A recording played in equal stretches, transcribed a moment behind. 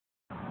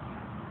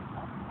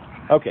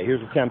Okay,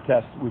 here's a chem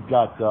test. We've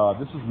got,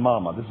 this is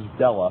Mama. This is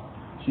Della.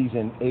 She's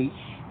in age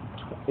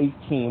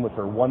 18 with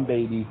her one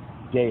baby,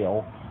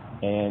 Dale,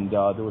 and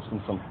there was some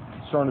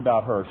concern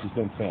about her. She's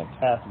been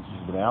fantastic.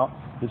 She's been out.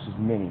 This is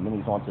Minnie.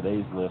 Minnie's on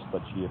today's list,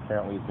 but she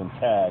apparently has been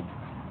tagged,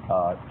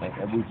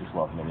 and we just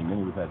love Minnie.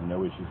 Minnie we've had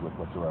no issues with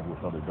whatsoever with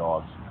other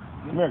dogs.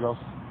 Come here,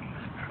 girls.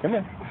 Come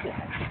here.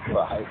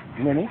 Right.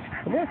 Minnie,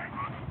 come here.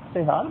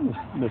 Say hi to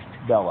Miss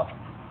Bella.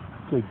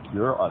 Good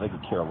girl. Oh, they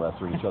could care less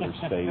for each other's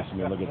face. I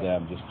mean, look at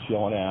them just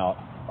chilling out.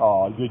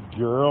 Oh, good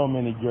girl,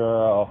 Minnie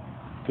girl.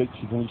 Can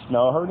you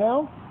smell her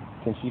now?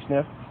 Can she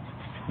sniff?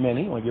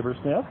 Minnie, want to give her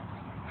a sniff?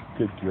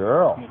 Good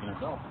girl.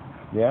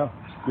 Yeah,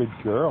 good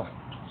girl.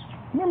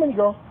 Come here, Minnie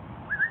girl.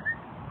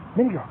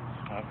 Minnie girl.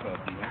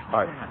 All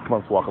right, come on,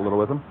 let's walk a little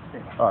with them.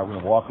 All right, we're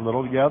going to walk a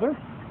little together.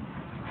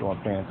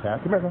 Doing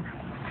fantastic. Come here, girl.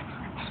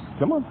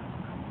 Come on.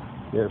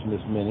 There's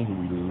Miss Minnie, who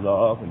we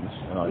love, and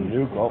our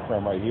new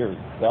girlfriend right here is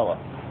Bella.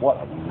 What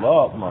a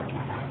love monkey.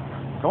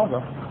 Come on,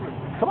 girl.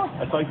 Come on.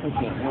 I saw you fishing.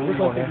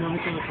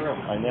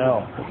 I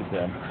know. Look at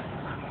them.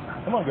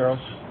 Come on, girls.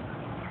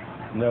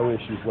 No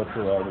issues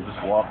whatsoever.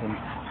 Just walking.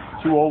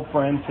 Two old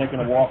friends taking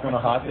a walk on a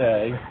hot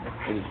day.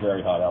 It is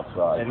very hot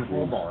outside. And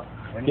full bar.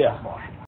 Yeah.